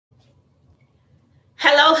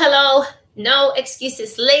Hello, hello. No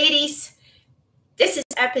excuses, ladies. This is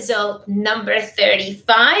episode number 35.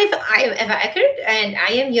 I am Ewa Eckert and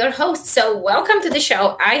I am your host. So welcome to the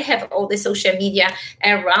show. I have all the social media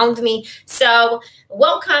around me. So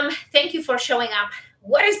welcome. Thank you for showing up.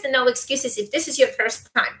 What is the No Excuses if this is your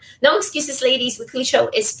first time? No Excuses Ladies weekly show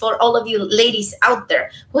is for all of you ladies out there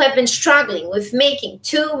who have been struggling with making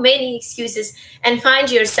too many excuses and find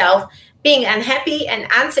yourself being unhappy and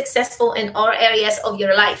unsuccessful in all areas of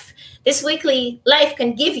your life. This weekly life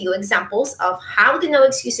can give you examples of how the no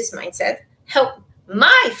excuses mindset helped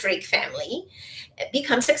my freak family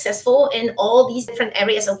become successful in all these different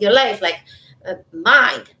areas of your life, like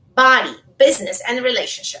mind, body, business, and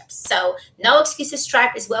relationships. So No Excuses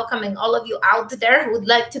Tribe is welcoming all of you out there who would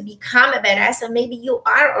like to become a badass, and maybe you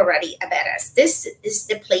are already a badass. This is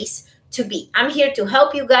the place to be. I'm here to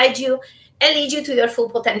help you, guide you, and lead you to your full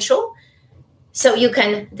potential, so you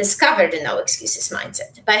can discover the no excuses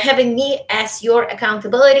mindset. By having me as your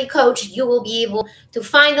accountability coach, you will be able to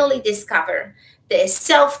finally discover the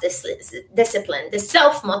self-discipline, the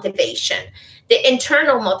self-motivation, the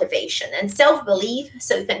internal motivation and self-belief,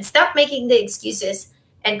 so you can stop making the excuses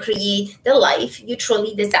and create the life you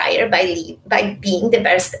truly desire by being the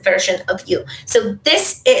best version of you. So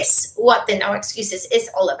this is what the no excuses is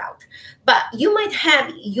all about. But you might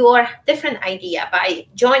have your different idea by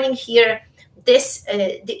joining here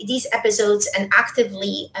these episodes and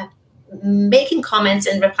actively making comments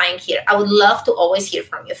and replying here. I would love to always hear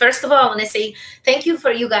from you. First of all, I want to say thank you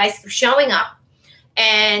for you guys for showing up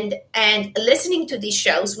and listening to these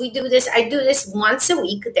shows. I do this once a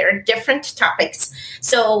week. There are different topics.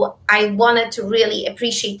 So I wanted to really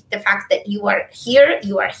appreciate the fact that you are here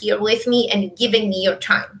with me and giving me your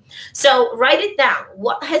time. So write it down.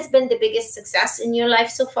 What has been the biggest success in your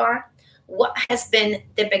life so far? What has been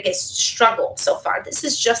the biggest struggle so far? This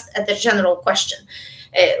is just the general question.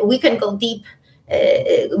 We can go deep.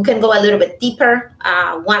 We can go a little bit deeper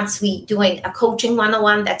once we doing a coaching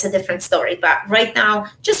 101. That's a different story. But right now,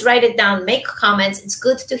 just write it down, make comments. It's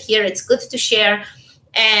good to hear. It's good to share.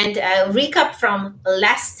 And recap from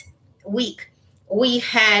last week,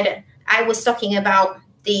 I was talking about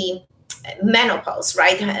the menopause,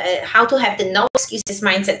 right? How to have the no excuses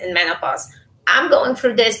mindset in menopause. I'm going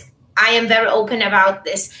through this. I am very open about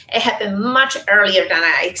this. It happened much earlier than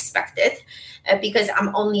I expected because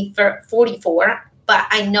I'm only 44. But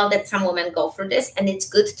I know that some women go through this, and it's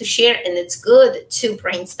good to share, and it's good to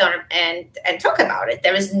brainstorm and talk about it.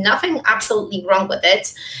 There is nothing absolutely wrong with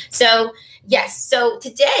it. So yes, so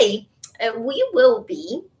today we will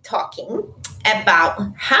be talking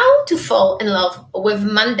about how to fall in love with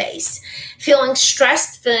Mondays. Feeling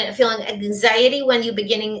stressed, feeling anxiety when you're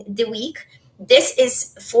beginning the week. This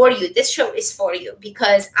is for you. This show is for you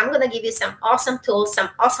because I'm going to give you some awesome tools,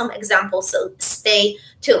 some awesome examples. So stay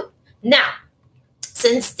tuned. Now,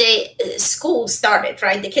 since the school started,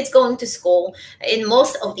 right? The kids going to school in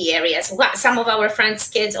most of the areas. Some of our friends'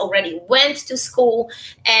 kids already went to school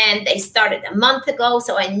and they started a month ago.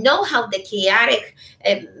 So I know how the chaotic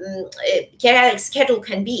schedule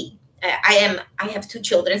can be. I have two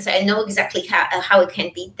children, so I know exactly how it can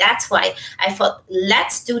be. That's why I thought,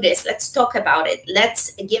 let's do this. Let's talk about it.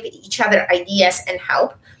 Let's give each other ideas and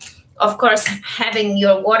help. Of course, having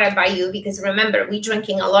your water by you, because remember, we're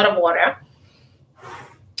drinking a lot of water.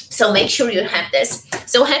 So make sure you have this.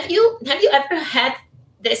 So have you ever had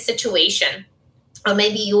this situation, or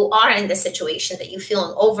maybe you are in the situation that you're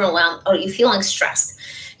feeling overwhelmed or you're feeling stressed?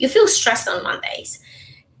 You feel stressed on Mondays.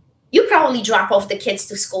 You probably drop off the kids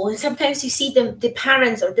to school, and sometimes you see the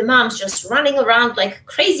parents or the moms just running around like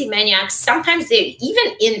crazy maniacs. Sometimes they're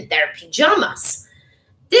even in their pajamas.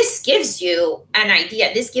 This gives you an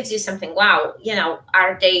idea. This gives you something. Wow,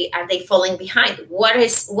 are they falling behind? What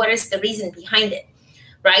is the reason behind it,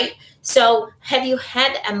 right? So have you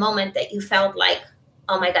had a moment that you felt like,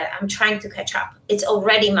 oh my God, I'm trying to catch up. It's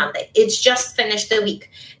already Monday. It's just finished the week,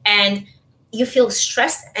 and you feel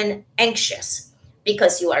stressed and anxious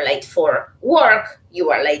because you are late for work,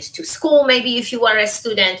 you are late to school. Maybe if you are a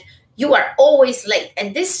student, you are always late.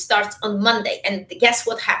 And this starts on Monday. And guess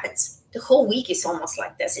what happens? The whole week is almost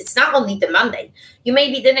like this. It's not only the Monday. You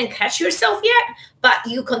maybe didn't catch yourself yet, but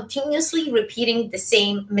you continuously repeating the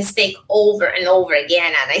same mistake over and over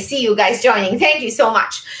again. And I see you guys joining. Thank you so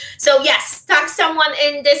much. So yes, tag someone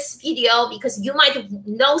in this video because you might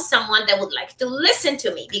know someone that would like to listen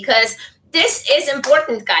to me, because this is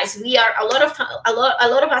important, guys. We are a lot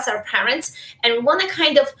of us are parents, and we want to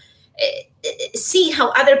kind of see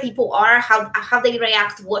how other people are, how they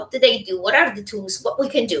react, what do they do, what are the tools, what we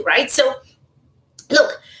can do, right? So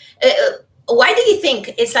look, why do you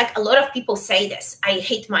think it's like a lot of people say this? I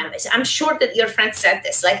hate Mondays. I'm sure that your friend said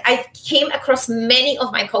this. Like, I came across many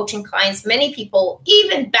of my coaching clients, many people,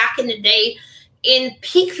 even back in the day in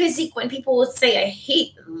peak physique, when people would say, I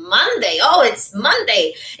hate Monday. Oh, it's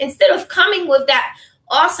Monday. Instead of coming with that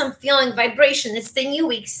awesome feeling, vibration, it's the new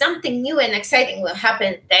week, something new and exciting will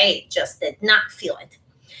happen, they just did not feel it.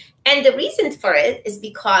 And the reason for it is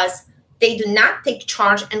because they do not take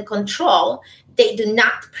charge and control. They do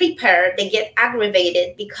not prepare. They get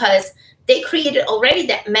aggravated because they created already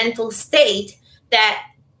that mental state that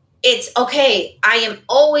it's okay, I am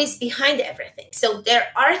always behind everything. So there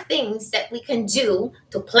are things that we can do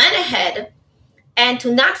to plan ahead and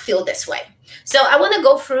to not feel this way. So I want to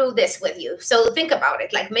go through this with you. So think about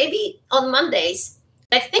it. Like, maybe on Mondays,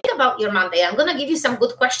 like, think about your Monday. I'm going to give you some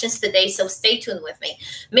good questions today, so stay tuned with me.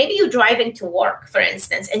 Maybe you're driving to work, for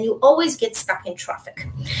instance, and you always get stuck in traffic.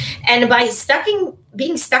 And by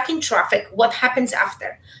being stuck in traffic, what happens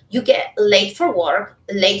after? You get late for work,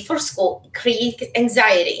 late for school, create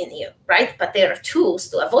anxiety in you, right? But there are tools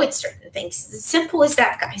to avoid certain things. It's simple as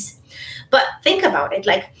that, guys. But think about it.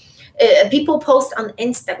 Like, people post on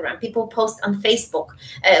Instagram, people post on Facebook.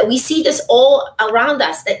 We see this all around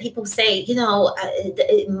us, that people say, you know,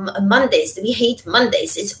 Mondays, we hate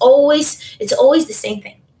Mondays. It's always the same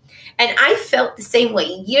thing. And I felt the same way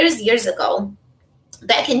years ago,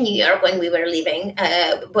 back in New York, when we were living,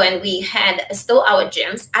 when we had still our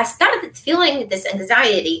gyms. I started feeling this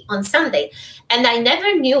anxiety on Sunday, and I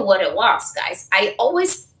never knew what it was, guys. I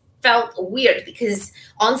always felt weird because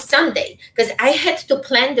on Sunday, because I had to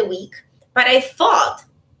plan the week, but I thought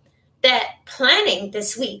that planning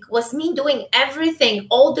this week was me doing everything,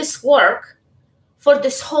 all this work for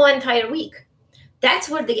this whole entire week. That's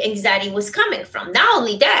where the anxiety was coming from. Not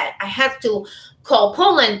only that, I had to call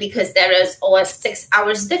Poland because there is always 6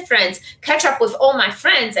 hours difference, catch up with all my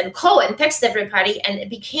friends and call and text everybody. And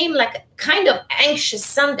it became like a kind of anxious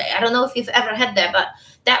Sunday. I don't know if you've ever had that, but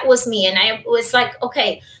that was me. And I was like,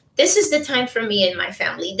 okay, this is the time for me and my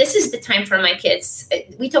family. This is the time for my kids.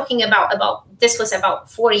 We're talking about this was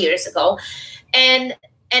about 4 years ago. And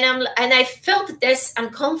I felt this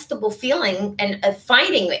uncomfortable feeling and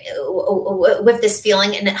fighting with this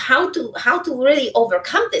feeling, and how to really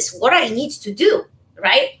overcome this, what I need to do,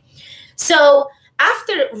 right? So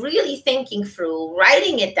after really thinking through,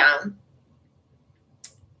 writing it down,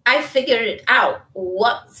 I figured out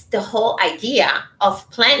what's the whole idea of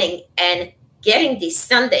planning and getting these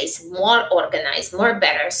Sundays more organized, more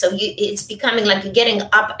better. So it's becoming like you're getting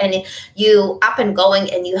up and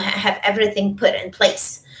going, and you have everything put in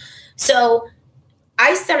place. So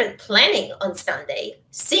I started planning on Sunday,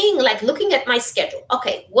 looking at my schedule.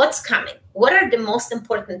 Okay, what's coming? What are the most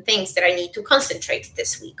important things that I need to concentrate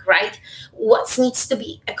this week, right? What needs to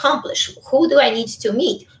be accomplished? Who do I need to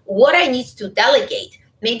meet? What I need to delegate?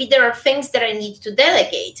 Maybe there are things that I need to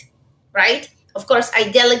delegate, right? Of course, I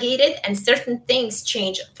delegated, and certain things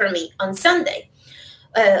change for me on Sunday.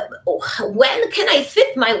 When can I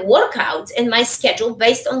fit my workouts in my schedule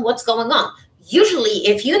based on what's going on? Usually,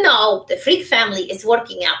 if you know, the Freak family is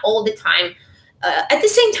working out all the time. At the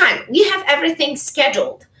same time, we have everything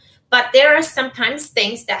scheduled. But there are sometimes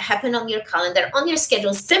things that happen on your calendar, on your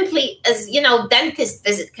schedule, simply as, dentist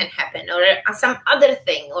visit can happen, or some other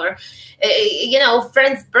thing, or,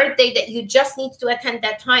 friend's birthday that you just need to attend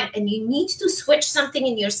that time, and you need to switch something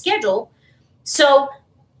in your schedule. So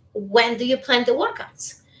when do you plan the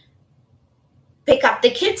workouts? Pick up the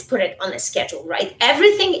kids, put it on a schedule, right?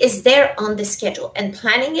 Everything is there on the schedule, and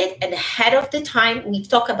planning it ahead of the time, we've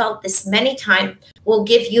talked about this many times, will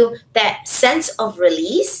give you that sense of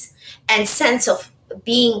release and sense of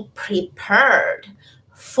being prepared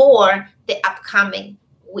for the upcoming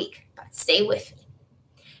week. But stay with me,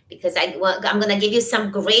 because I'm going to give you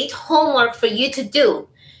some great homework for you to do,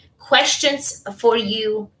 questions for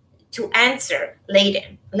you to answer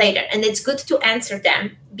later. And it's good to answer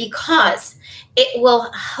them, because it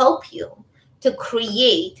will help you to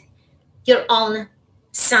create your own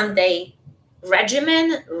Sunday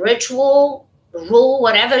regimen, ritual, rule,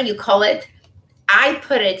 whatever you call it. I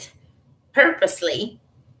put it purposely,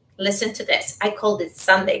 listen to this, I called it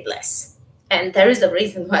Sunday Bliss. And there is a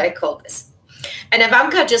reason why I call this. And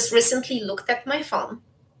Ivanka just recently looked at my phone,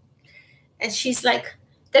 and she's like,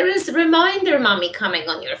 there is a reminder, mommy, coming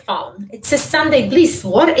on your phone. It says Sunday Bliss.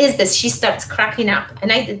 What is this? She starts cracking up. And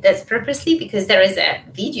I did this purposely because there is a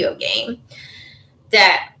video game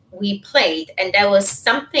that we played, and there was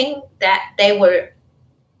something that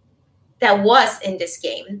was in this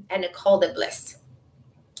game, and it called the Bliss.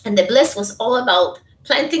 And the Bliss was all about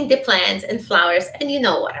planting the plants and flowers, and you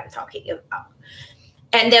know what I'm talking about.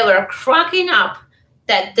 And they were cracking up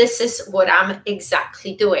that this is what I'm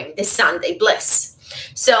exactly doing, the Sunday bliss.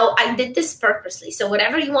 So I did this purposely. So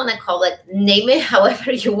whatever you want to call it, name it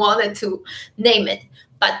however you wanted to name it.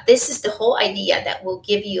 But this is the whole idea that will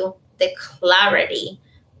give you the clarity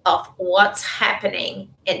of what's happening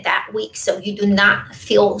in that week, so you do not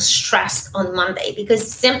feel stressed on Monday,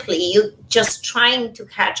 because simply you just trying to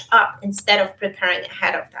catch up instead of preparing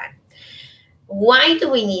ahead of time. Why do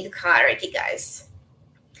we need clarity, guys?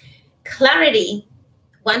 Clarity,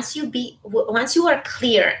 once you are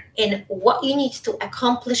clear in what you need to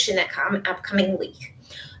accomplish in an upcoming week,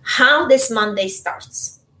 how this Monday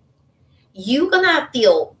starts, you're gonna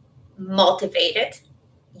feel motivated,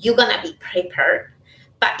 you're gonna be prepared,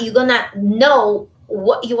 but you're gonna know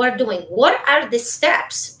what you are doing. What are the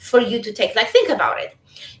steps for you to take? Like, think about it.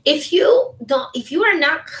 If you are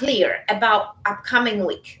not clear about upcoming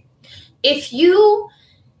week,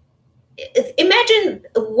 imagine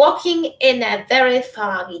walking in a very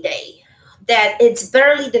foggy day that it's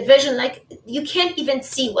barely the vision, like you can't even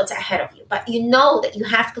see what's ahead of you, but you know that you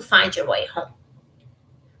have to find your way home.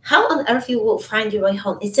 How on earth you will find your way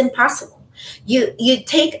home? It's impossible. You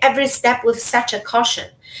take every step with such a caution.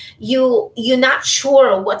 You're not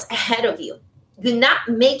sure what's ahead of you. You're not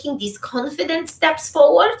making these confident steps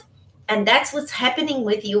forward. And that's what's happening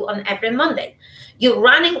with you on every Monday. You're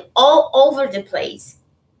running all over the place.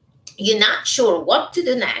 You're not sure what to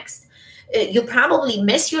do next. You probably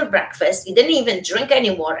miss your breakfast. You didn't even drink any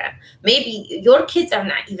water. Maybe your kids are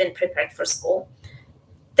not even prepared for school.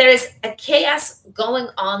 There is a chaos going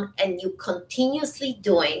on, and you continuously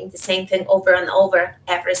doing the same thing over and over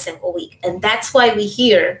every single week. And that's why we're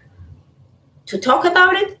here to talk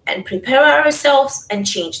about it and prepare ourselves and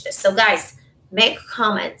change this. So guys, make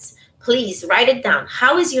comments. Please write it down.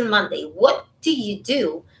 How is your Monday? What do you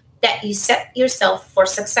do that you set yourself for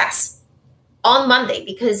success on Monday?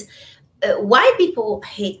 Because why people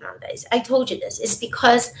hate Mondays, I told you this, is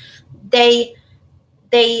because they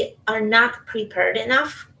are not prepared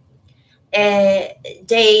enough.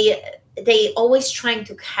 They always trying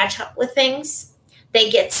to catch up with things. They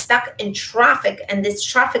get stuck in traffic and this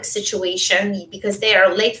traffic situation because they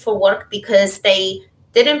are late for work because they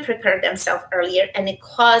didn't prepare themselves earlier, and it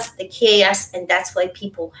caused the chaos, and that's why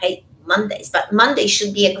people hate Mondays. But Monday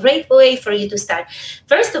should be a great way for you to start.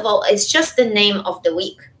 First of all, it's just the name of the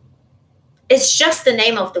week. It's just the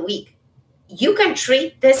name of the week. You can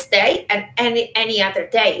treat this day and any other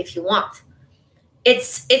day if you want.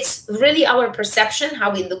 It's really our perception,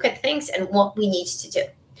 how we look at things and what we need to do.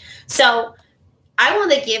 So I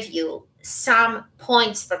want to give you some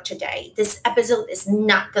points for today. This episode is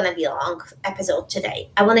not going to be a long episode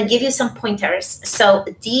today. I want to give you some pointers. So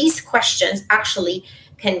these questions actually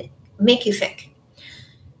can make you think.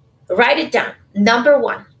 Write it down. Number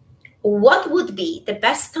one, what would be the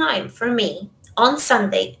best time for me on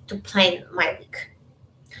Sunday to plan my week?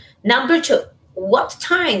 Number two, what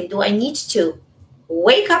time do I need to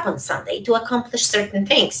wake up on Sunday to accomplish certain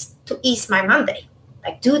things to ease my Monday?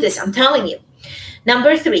 Like, do this, I'm telling you.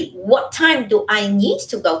 Number three, what time do I need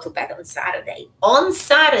to go to bed on Saturday? On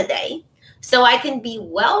Saturday, so I can be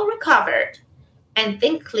well recovered and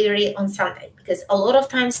think clearly on Sunday. Because a lot of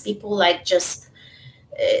times people like just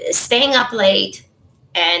staying up late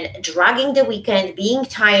and dragging the weekend, being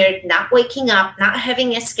tired, not waking up, not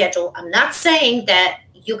having a schedule. I'm not saying that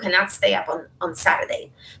you cannot stay up on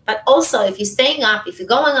Saturday. But also, if you're staying up, if you're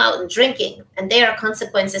going out and drinking, and there are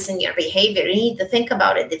consequences in your behavior, you need to think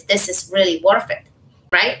about it if this is really worth it,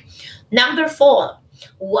 right? Number four,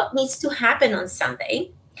 what needs to happen on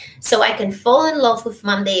Sunday so I can fall in love with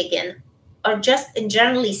Monday again? Or just in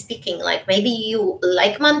generally speaking, like maybe you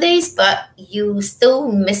like Mondays, but you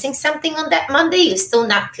still missing something on that Monday. You're still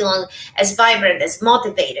not feeling as vibrant, as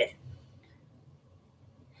motivated.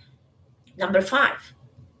 Number five,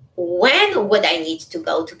 when would I need to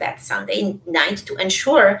go to bed Sunday night to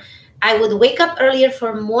ensure I would wake up earlier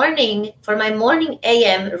for my morning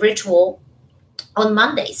AM ritual on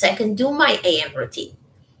Monday so I can do my AM routine?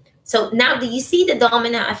 So now do you see the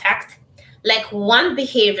domino effect? Like one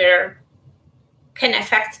behavior can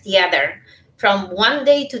affect the other from one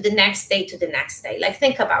day to the next day to the next day. Like,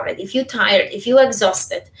 think about it. If you're tired, if you're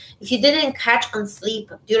exhausted, if you didn't catch on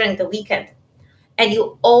sleep during the weekend, and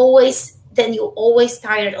you're always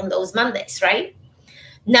tired on those Mondays, right?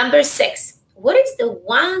 Number six, what is the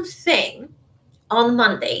one thing on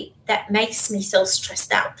Monday that makes me so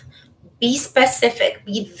stressed out? Be specific,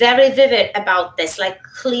 be very vivid about this, like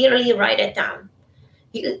clearly write it down.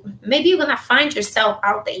 Maybe you're going to find yourself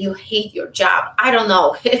out that you hate your job. I don't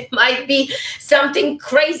know. It might be something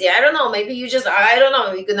crazy. I don't know. Maybe you're going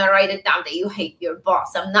to write it down that you hate your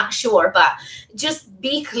boss. I'm not sure, but just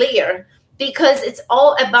be clear, because it's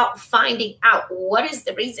all about finding out what is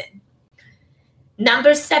the reason.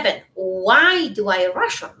 Number 7, why do I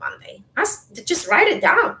rush on Monday? Just write it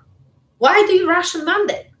down. Why do you rush on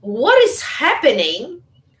Monday? What is happening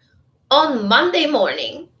on Monday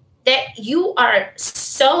morning that you are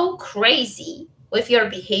so crazy with your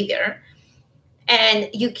behavior and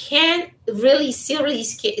you can't really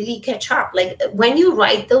seriously catch up? Like when you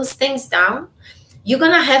write those things down, you're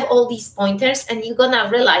going to have all these pointers and you're going to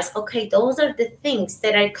realize, okay, those are the things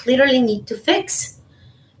that I clearly need to fix.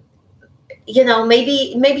 You know,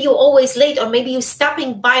 maybe you're always late, or maybe you're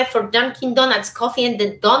stopping by for Dunkin' Donuts coffee and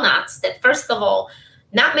the donuts that, first of all,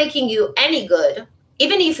 not making you any good.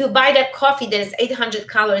 Even if you buy that coffee that is 800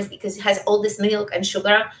 calories because it has all this milk and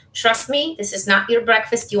sugar, trust me, this is not your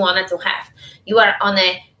breakfast you wanted to have. You are on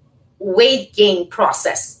a weight gain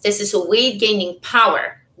process. This is a weight gaining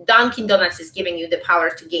power. Dunkin' Donuts is giving you the power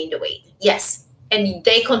to gain the weight. Yes. And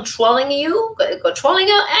they controlling your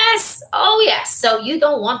ass. Oh, yes. So you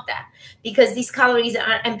don't want that because these calories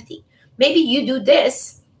are empty. Maybe you do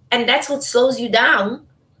this and that's what slows you down,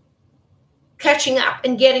 catching up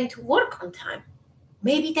and getting to work on time.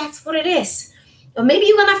 Maybe that's what it is. Or maybe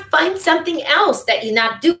you're going to find something else that you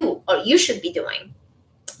not do or you should be doing.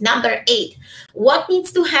 Number 8, what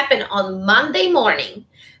needs to happen on Monday morning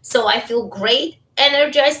so I feel great,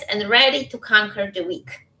 energized, and ready to conquer the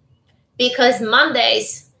week? Because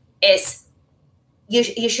Mondays is,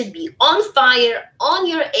 you should be on fire, on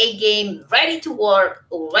your A game, ready to work,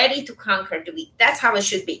 ready to conquer the week. That's how it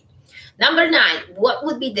should be. Number 9, what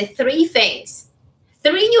would be the 3 things,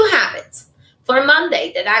 3 new habits for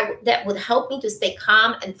Monday that would help me to stay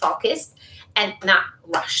calm and focused and not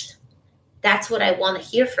rushed? That's what I want to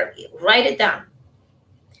hear from you. Write it down.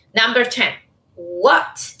 Number 10,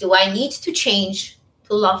 what do I need to change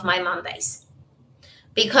to love my Mondays?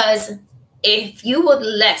 Because if you would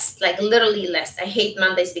list, like literally list, I hate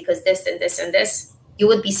Mondays because this and this and this, you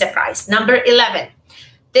would be surprised. Number 11,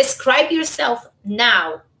 describe yourself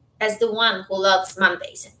now as the one who loves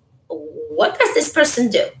Mondays. What does this person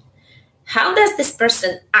do? How does this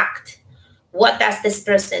person act? What does this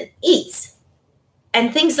person eat?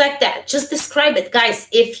 And things like that. Just describe it. Guys,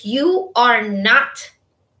 if you are not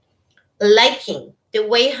liking the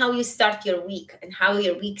way how you start your week and how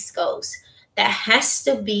your week goes, that has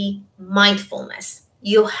to be mindfulness.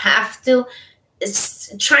 You have to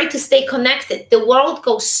try to stay connected. The world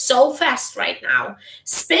goes so fast right now,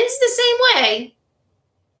 spins the same way.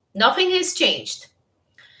 Nothing has changed.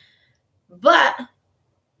 But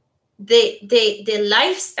the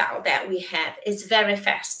lifestyle that we have is very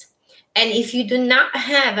fast. And if you do not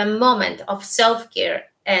have a moment of self-care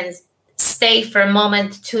and stay for a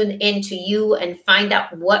moment, tune into you and find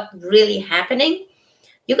out what really happening,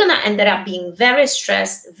 you're going to end up being very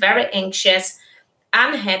stressed, very anxious,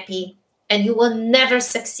 unhappy, and you will never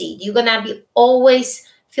succeed. You're going to be always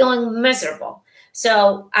feeling miserable.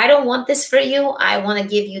 So I don't want this for you. I want to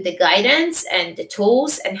give you the guidance and the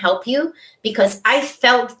tools and help you, because I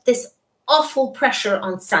felt this awful pressure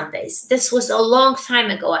on Sundays. This was a long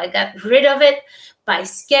time ago. I got rid of it by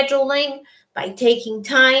scheduling, by taking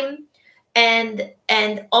time. And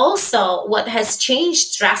also what has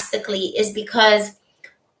changed drastically is because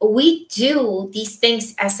we do these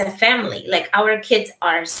things as a family. Like our kids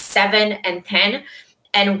are 7 and 10.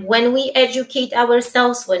 And when we educate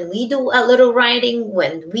ourselves, when we do a little writing,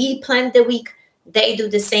 when we plan the week, they do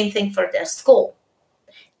the same thing for their school.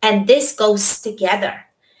 And this goes together.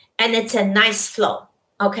 And it's a nice flow.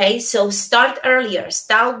 Okay, so start earlier.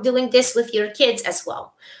 Start doing this with your kids as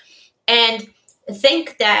well. And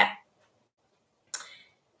think that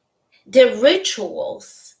the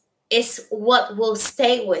rituals is what will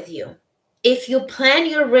stay with you. If you plan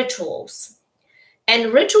your rituals,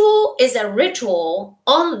 and ritual is a ritual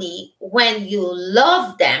only when you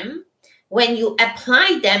love them, when you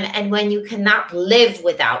apply them, and when you cannot live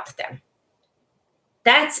without them.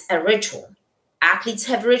 That's a ritual. Athletes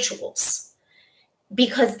have rituals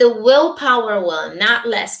because the willpower will not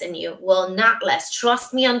last in you, will not last.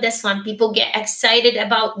 Trust me on this one. People get excited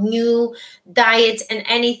about new diets and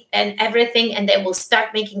everything, and they will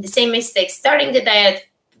start making the same mistakes, starting the diet,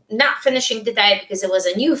 not finishing the diet because it was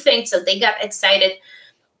a new thing. So they got excited,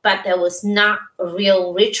 but there was not a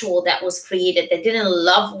real ritual that was created. They didn't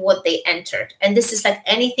love what they entered. And this is like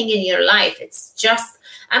anything in your life. It's just,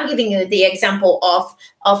 I'm giving you the example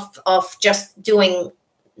of just doing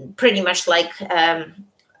pretty much like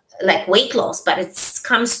weight loss, but it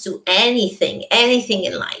comes to anything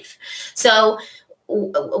in life. So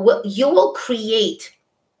you will create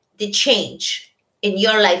the change in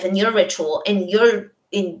your life, in your ritual, in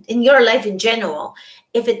your life in general,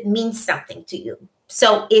 if it means something to you.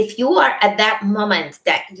 So if you are at that moment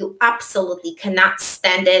that you absolutely cannot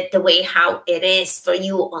stand it the way how it is for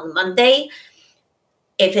you on Monday,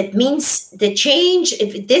 if it means the change,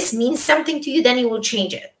 if this means something to you, then you will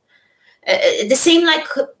change it. The same like,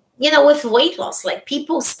 with weight loss, like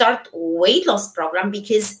people start weight loss program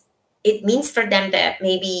because it means for them that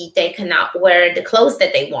maybe they cannot wear the clothes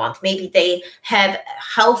that they want. Maybe they have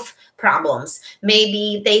health problems.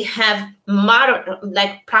 Maybe they have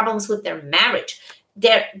problems with their marriage.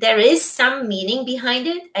 There is some meaning behind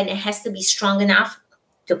it, and it has to be strong enough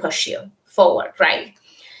to push you forward, right?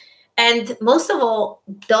 And most of all,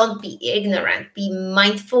 don't be ignorant. Be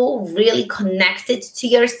mindful, really connected to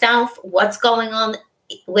yourself, what's going on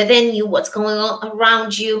within you, what's going on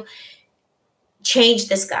around you. Change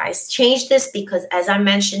this, guys. Change this, because as I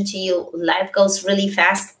mentioned to you, life goes really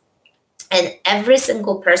fast. And every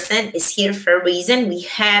single person is here for a reason. We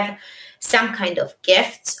have some kind of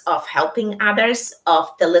gift of helping others, of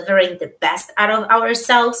delivering the best out of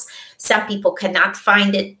ourselves. Some people cannot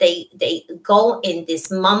find it. They go in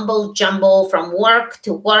this mumble jumble from work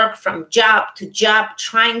to work, from job to job,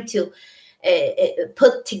 trying to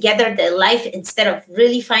put together their life instead of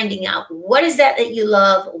really finding out what is that you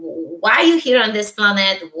love, why are you here on this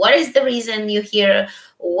planet, what is the reason you're here,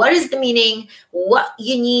 what is the meaning, what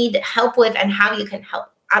you need help with, and how you can help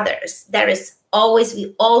others. There is always,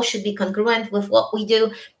 we all should be congruent with what we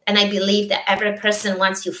do. And I believe that every person,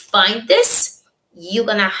 once you find this, you're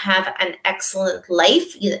going to have an excellent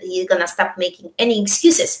life. You're going to stop making any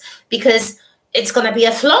excuses, because it's going to be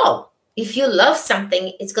a flow. If you love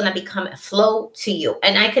something, it's going to become a flow to you.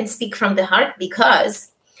 And I can speak from the heart,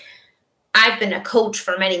 because I've been a coach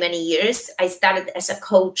for many, many years. I started as a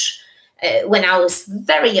coach when I was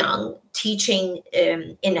very young, teaching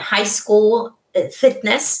in high school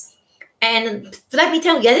fitness. And let me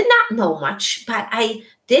tell you, I did not know much, but I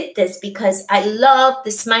did this because I love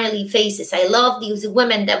the smiley faces. I love these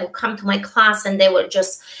women that would come to my class and they were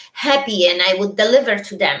just happy, and I would deliver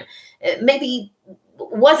to them. Maybe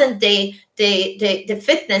wasn't the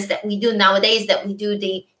fitness that we do nowadays, that we do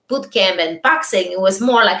the boot camp and boxing. It was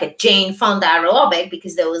more like a Jane Fonda aerobic,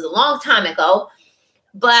 because that was a long time ago.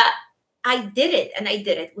 But I did it, and I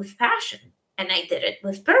did it with passion, and I did it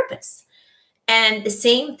with purpose. And the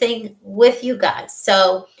same thing with you guys.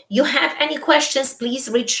 So you have any questions, please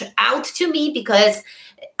reach out to me, because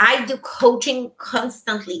I do coaching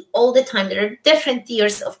constantly all the time. There are different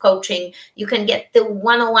tiers of coaching. You can get the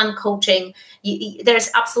one-on-one coaching.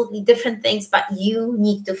 There's absolutely different things, but you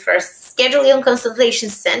need to first schedule your consultation,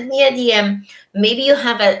 send me a DM. Maybe you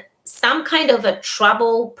have some kind of a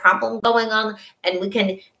problem going on, and we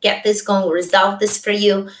can get this going, resolve this for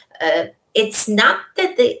you. It's not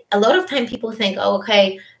that a lot of time people think, oh,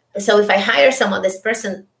 okay, so if I hire someone, this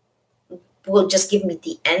person will just give me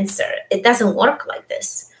the answer. It doesn't work like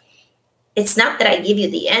this. It's not that I give you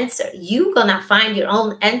the answer. You're going to find your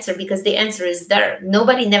own answer, because the answer is there.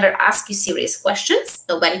 Nobody never asks you serious questions.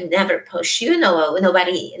 Nobody never push you.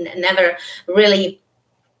 Nobody never really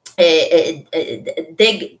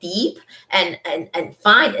dig deep and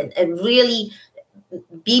find and really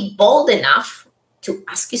be bold enough to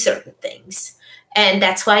ask you certain things. And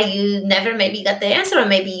that's why you never maybe got the answer, or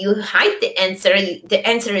maybe you hide the answer. The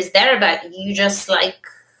answer is there, but you just like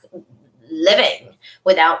living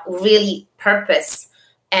without really purpose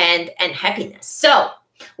and happiness. So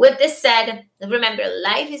with this said, remember,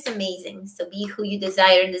 life is amazing. So be who you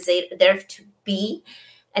desire and deserve to be,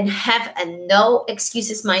 and have a no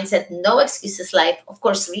excuses mindset, no excuses life. Of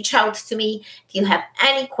course, reach out to me if you have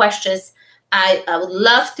any questions. I would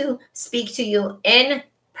love to speak to you in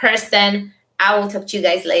person. I will talk to you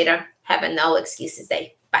guys later. Have a no excuses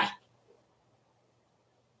day. Bye.